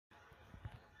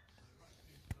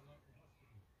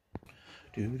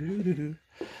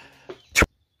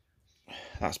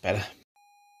That's better.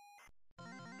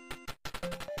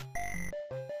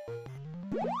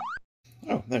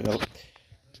 Oh, there we go.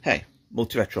 Hey,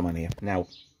 Multi-Retro Man here. Now,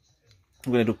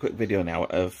 I'm going to do a quick video now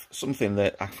of something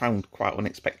that I found quite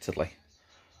unexpectedly.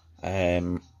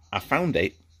 I found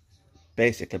it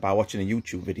basically by watching a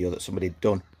YouTube video that somebody had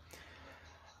done.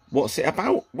 What's it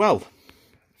about? Well,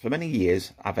 for many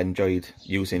years I've enjoyed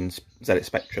using ZX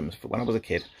Spectrums for when I was a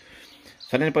kid.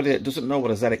 For anybody that doesn't know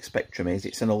what a ZX Spectrum is,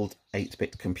 it's an old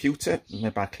 8-bit computer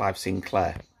made by Clive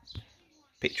Sinclair.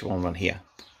 Picture one on here.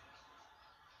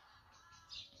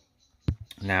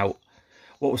 Now,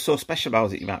 what was so special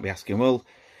about it, you might be asking? Well,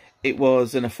 it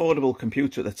was an affordable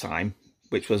computer at the time,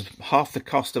 which was half the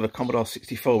cost of a Commodore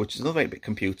 64, which is another 8-bit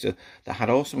computer that had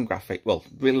awesome graphics, well,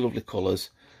 really lovely colours.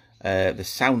 The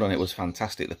sound on it was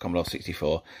fantastic, the Commodore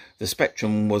 64. The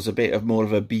Spectrum was a bit of more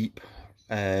of a beep,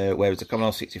 whereas the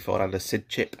Commodore 64 had a SID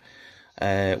chip,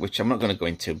 which I'm not going to go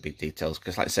into big details,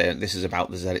 because like I say, this is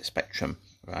about the ZX Spectrum,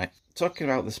 right? Talking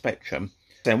about the Spectrum,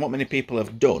 then what many people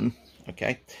have done,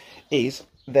 okay, is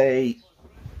they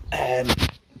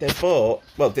bought,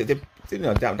 well, they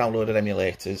downloaded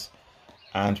emulators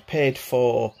and paid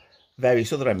for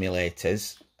various other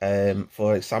emulators.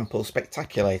 For example,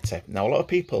 Spectaculator. Now, a lot of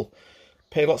people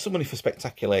pay lots of money for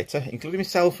Spectaculator, including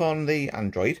myself on the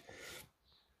Android.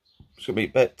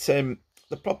 But the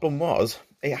problem was,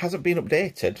 it hasn't been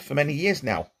updated for many years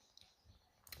now.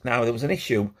 Now, there was an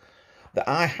issue that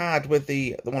I had with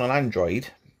the one on Android,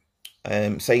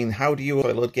 saying, how do you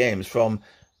load games from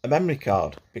a memory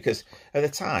card? Because at the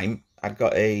time, I'd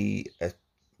got an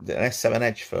S7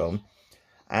 Edge phone,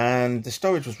 and the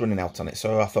storage was running out on it.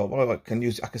 So I thought, well, I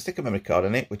can stick a memory card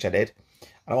in it, which I did.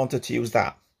 And I wanted to use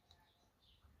that.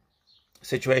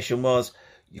 Situation was,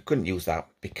 you couldn't use that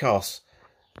because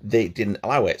they didn't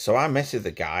allow it. So I messaged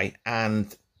the guy,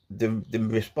 and the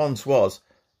response was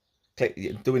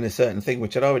doing a certain thing,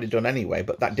 which I'd already done anyway,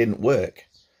 but that didn't work.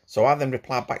 So I then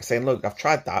replied back saying, look, I've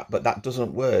tried that, but that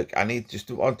doesn't work. I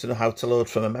want to know how to load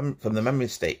from the memory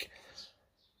stick.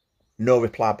 No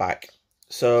reply back.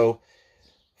 So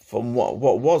from what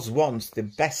was once the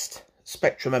best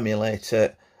Spectrum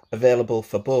emulator available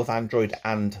for both Android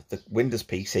and the Windows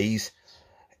PCs,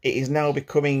 it is now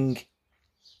becoming,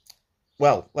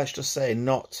 well, let's just say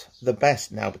not the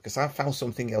best now, because I've found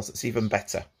something else that's even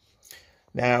better.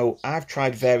 Now, I've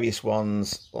tried various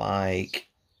ones like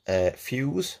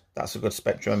Fuse, that's a good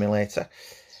Spectrum emulator.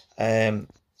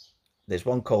 There's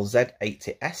one called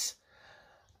Z80S,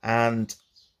 and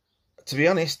to be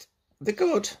honest, they're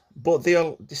good, but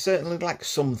they certainly lack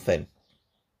something.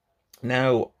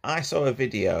 Now, I saw a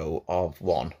video of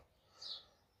one,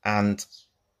 and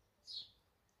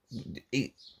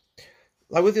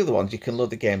like with the other ones, you can load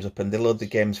the games up and they load the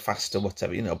games faster,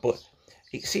 whatever, you know, but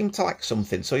it seemed to lack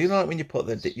something. So, you know, like when you put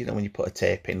when you put a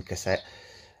tape in cassette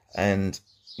and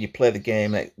you play the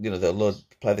game, you know, they'll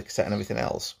play the cassette and everything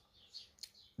else.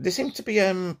 There seemed to be,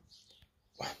 how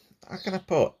can I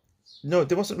put? No,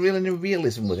 there wasn't really any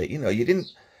realism with it. You know, you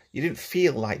didn't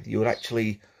feel like you were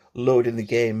actually loading the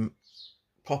game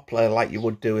properly like you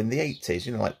would do in the 80s.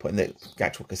 You know, like putting the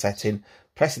actual cassette in,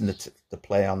 pressing the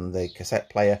play on the cassette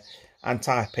player, and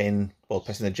typing, well,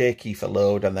 pressing the J key for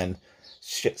load, and then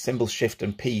symbol shift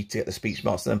and P to get the speech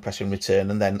marks, and then pressing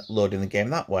return, and then loading the game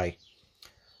that way.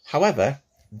 However,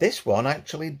 this one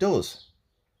actually does,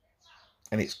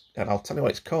 and I'll tell you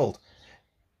what it's called.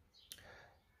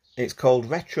 It's called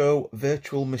Retro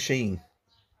Virtual Machine,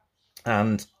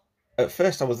 and at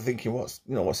first I was thinking, what's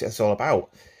this all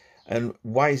about, and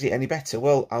why is it any better?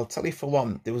 Well, I'll tell you for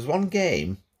one. There was one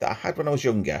game that I had when I was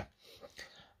younger,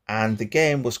 and the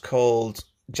game was called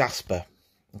Jasper.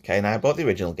 Okay, and I bought the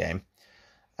original game,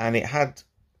 and it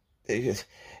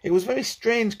was a very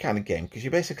strange kind of game, because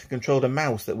you basically controlled a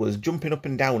mouse that was jumping up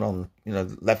and down on, you know,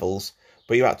 levels,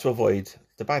 but you had to avoid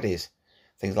the baddies.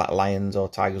 Things like lions or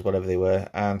tigers, whatever they were,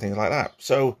 and things like that.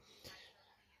 So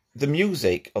the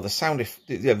music or the sound,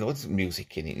 there wasn't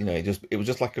music in it, you know, it was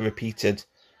just like a repeated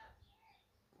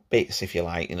bits, if you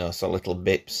like, you know, so little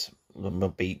bips,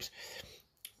 little beeps.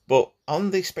 But on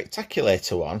the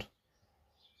Spectaculator one,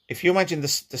 if you imagine the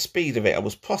speed of it, I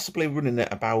was possibly running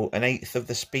at about 1/8 of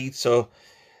the speed. So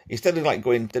instead of like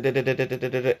going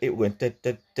it went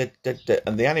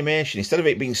and the animation, instead of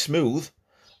it being smooth,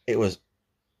 it was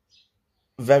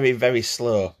very, very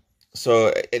slow.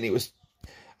 So, and it was,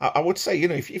 I would say, you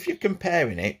know, if you're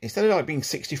comparing it, instead of like being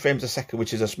 60 frames a second,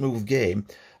 which is a smooth game,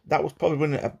 that was probably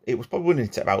running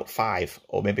it at about 5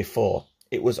 or maybe 4.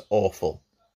 It was awful.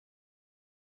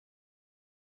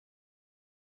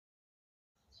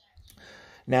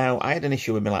 Now, I had an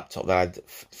issue with my laptop that I'd,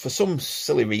 for some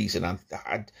silly reason,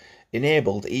 I'd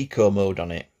enabled eco mode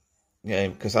on it.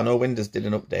 Because I know Windows did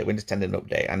an update, Windows 10 did an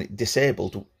update, and it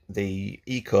disabled the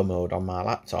eco mode on my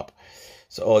laptop.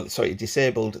 So it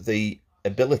disabled the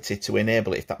ability to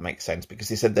enable it, if that makes sense, because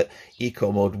they said that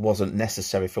eco mode wasn't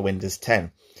necessary for Windows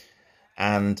 10.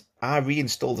 And I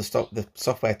reinstalled the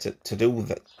software to do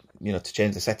that, to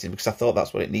change the settings, because I thought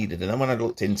that's what it needed. And then when I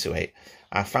looked into it,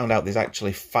 I found out there's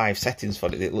actually 5 settings for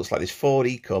it. It looks like there's 4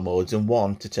 eco modes and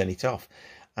 1 to turn it off.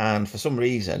 And for some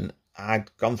reason,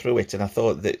 I'd gone through it and I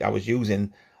thought that I was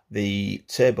using the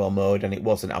turbo mode, and it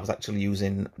wasn't. I was actually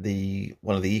using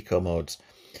one of the eco modes.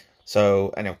 So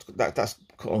anyway, that's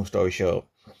long story short.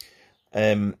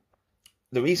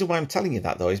 The reason why I'm telling you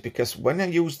that, though, is because when I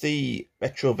used the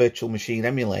Retro Virtual Machine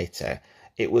emulator,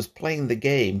 it was playing the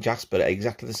game Jasper at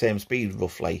exactly the same speed,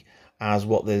 roughly, as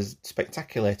what the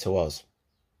Spectaculator was.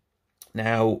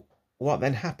 Now, what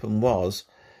then happened was,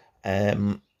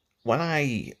 when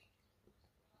I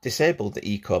disabled the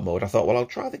eco mode, I thought, well, I'll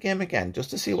try the game again just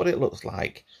to see what it looks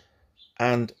like.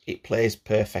 And it plays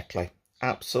perfectly.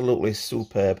 Absolutely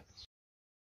superb.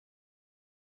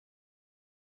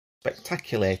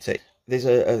 Spectaculator.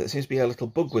 There seems to be a little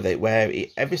bug with it where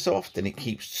every so often it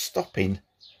keeps stopping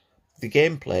the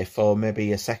gameplay for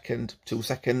maybe a second, 2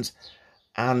 seconds,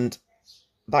 and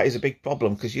that is a big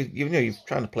problem because you're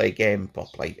trying to play a game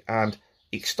properly and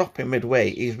it's stopping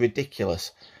midway is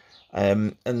ridiculous.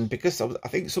 And because I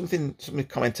think somebody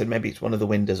commented maybe it's one of the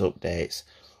Windows updates,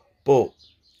 but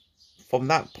from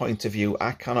that point of view,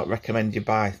 I cannot recommend you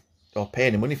buy or pay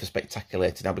any money for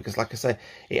Spectaculator now, because like I say,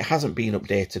 it hasn't been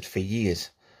updated for years.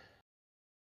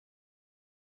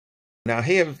 Now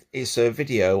here is a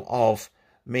video of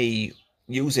me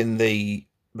using the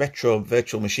Retro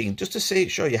Virtual Machine just to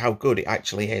show you how good it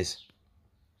actually is.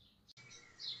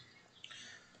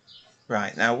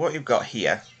 Right, now what you've got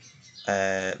here,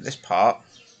 this part,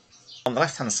 on the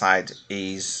left hand side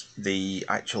is the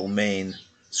actual main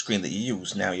screen that you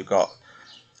use. Now you've got,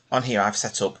 on here I've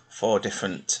set up 4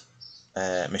 different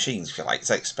machines, if you like,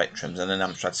 ZX Spectrums and an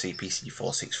Amstrad CPC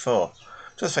 464,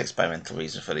 just for experimental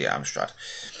reasons for the Amstrad.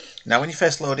 Now when you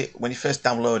first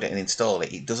download it and install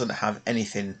it, it doesn't have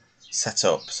anything set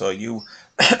up, so you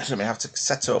have to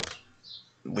set up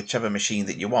whichever machine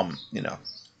that you want,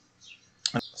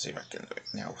 Let's see if I can do it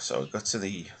now. So go to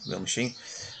the real machine.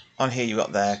 On here you've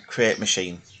got there create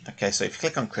machine. Okay, so if you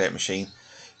click on create machine,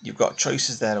 you've got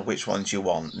choices there of which ones you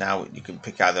want. Now you can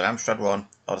pick either an Amstrad one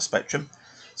or the Spectrum.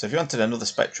 So if you wanted another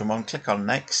Spectrum one, click on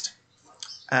next,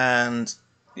 and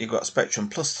you've got Spectrum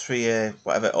plus 3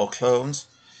 whatever, or clones.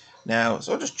 Now,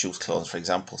 so I'll just choose clones for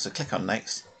example. So click on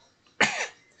next,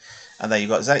 and then you've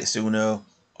got ZX Uno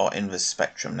or Inverse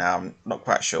Spectrum. Now I'm not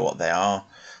quite sure what they are.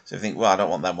 So if you think, well, I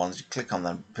don't want them ones, you click on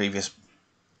the previous,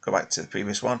 go back to the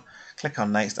previous one, click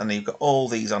on next, and then you've got all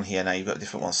these on here. Now you've got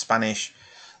different ones, Spanish,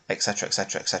 etc,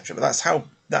 etc, etc. But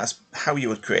that's how you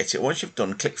would create it. Once you've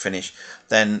done, click finish,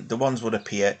 then the ones would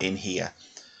appear in here.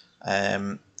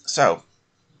 So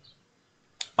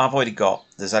I've already got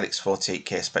the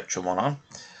ZX48K Spectrum one on.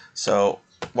 So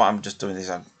what I'm just doing is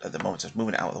at the moment just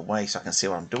moving it out of the way so I can see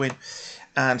what I'm doing.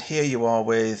 And here you are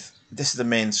with, this is the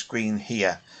main screen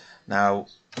here. Now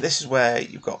this is where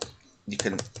you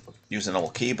can use a normal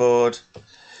keyboard.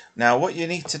 Now what you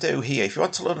need to do here, if you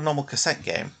want to load a normal cassette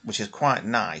game, which is quite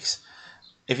nice,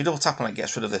 if you double tap on it, it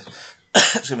gets rid of the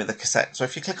excuse me, the cassette. So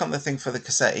if you click on the thing for the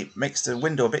cassette, it makes the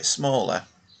window a bit smaller.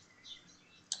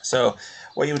 So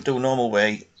what you would do normal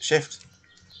way,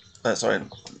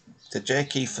 the J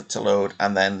key to load,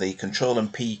 and then the Control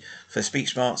and P for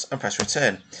speech marks, and press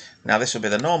return. Now this will be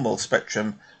the normal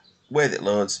Spectrum way that it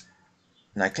loads.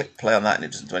 Now click play on that and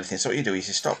it doesn't do anything. So what you do is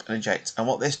you stop and eject, and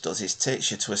what this does is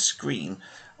takes you to a screen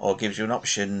or gives you an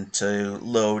option to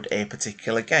load a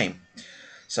particular game.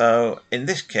 So in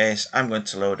this case I'm going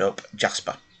to load up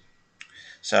Jasper.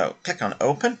 So click on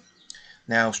open.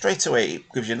 Now straight away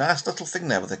it gives you a nice little thing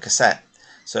there with a cassette.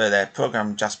 So there,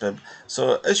 program Jasper.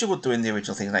 So as you would do in the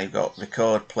original thing, now you've got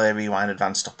record, play, rewind,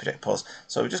 advance, stop, eject, pause.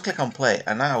 So we just click on play,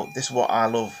 and now this is what I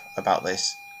love about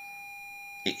this.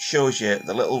 It shows you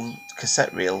the little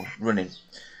cassette reel running.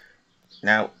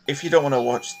 Now, if you don't want to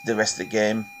watch the rest of the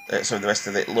game, the rest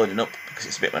of it loading up because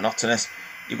it's a bit monotonous,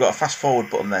 you've got a fast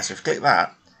forward button there. So if you click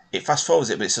that, it fast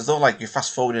forwards it, but it's as though like you're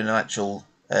fast forwarding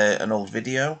an old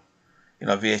video,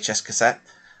 VHS cassette.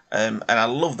 And I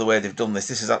love the way they've done this.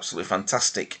 This is absolutely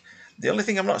fantastic. The only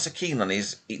thing I'm not so keen on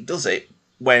is it does it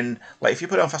when, like, if you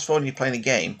put it on fast forward and you're playing a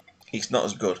game, it's not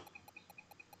as good.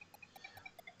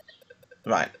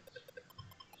 Right.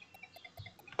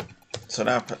 So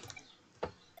now,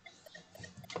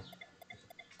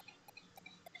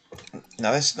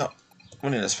 Now this is not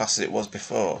running as fast as it was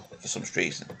before for some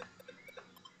reason.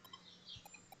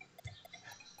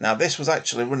 Now this was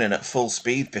actually running at full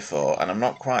speed before, and I'm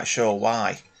not quite sure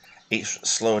why it's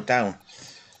slowed down.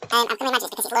 I'm going to imagine it's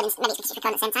because it's loading, maybe it's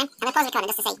recording at the same time. I'm going to pause recording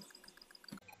just to see.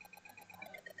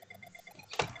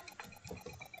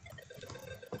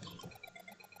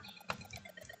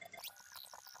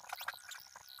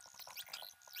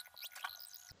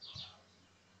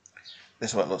 This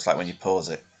is what it looks like when you pause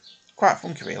it. Quite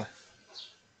funky, really.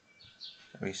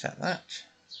 Reset that.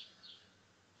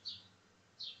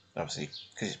 Obviously,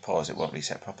 because it's paused, it won't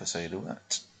reset proper, so you do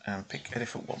that. And pick a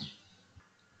different one.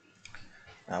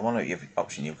 Now, one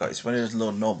option you've got is when you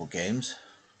load normal games,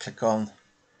 click on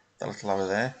the little arrow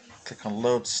there, click on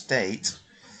Load State,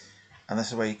 and this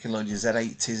is where you can load your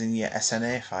Z80s and your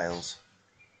SNA files.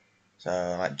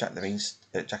 So, like Jack and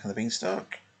the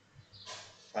Beanstalk.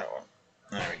 That one.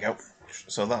 There we go.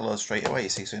 So that loads straight away, you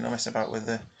see, so you're not messing about with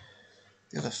the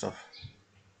other stuff.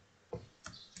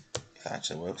 If that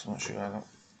actually works, I'm not sure. I don't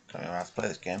know how to play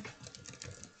this game.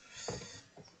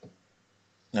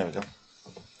 There we go.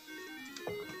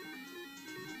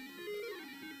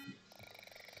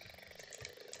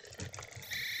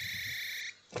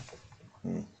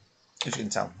 As you can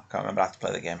tell, I can't remember how to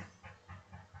play the game.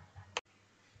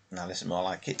 Now this is more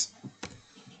like it.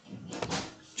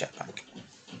 Jetpack.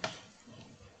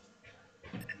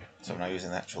 So I'm now using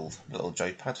the actual little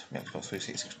joypad, the Xbox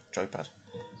 360 joypad.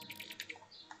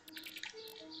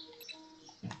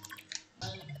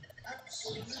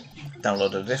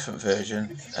 Download a different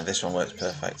version, and this one works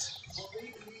perfect.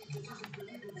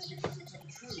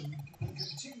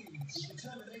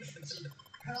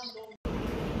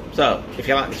 So, if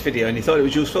you like this video and you thought it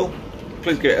was useful,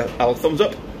 please give it a thumbs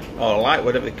up or a like,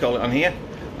 whatever they call it on here,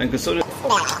 and consider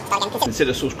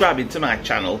subscribing to my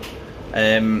channel,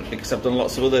 because I've done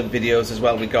lots of other videos as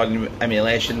well regarding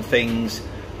emulation things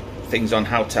on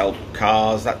how to help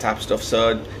cars, that type of stuff.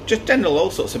 So just general all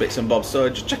sorts of bits and bobs. So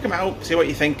just check them out, see what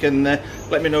you think, and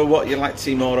let me know what you'd like to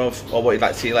see more of or what you'd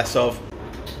like to see less of.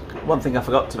 One thing I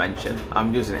forgot to mention,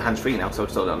 I'm using it hands-free now, so I've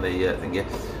still on the thing here.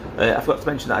 I forgot to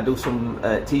mention that I do some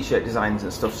t-shirt designs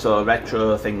and stuff, so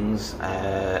retro things,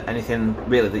 anything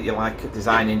really that you like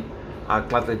designing, I'd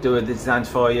gladly do the designs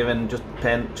for you and just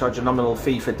charge a nominal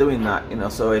fee for doing that. You know,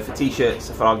 so if a t-shirt,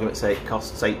 for argument's sake,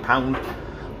 costs £8,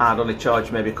 I'd only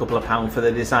charge maybe a couple of pounds for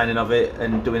the designing of it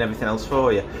and doing everything else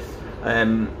for you.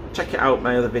 Check it out,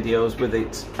 my other videos with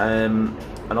it, and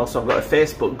also I've got a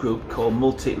Facebook group called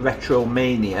Multi-Retro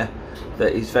Mania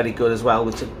that is very good as well,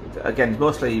 which again is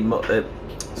mostly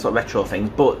sort of retro things,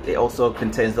 but it also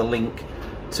contains the link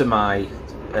to my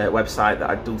website that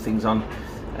I do things on.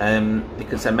 You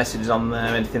can send messages on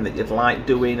there, anything that you'd like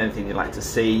doing, anything you'd like to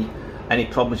see, any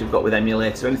problems you've got with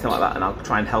emulators or anything like that, and I'll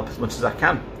try and help as much as I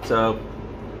can. So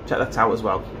check that out as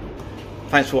well.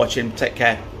 Thanks for watching, take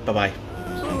care, bye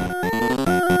bye.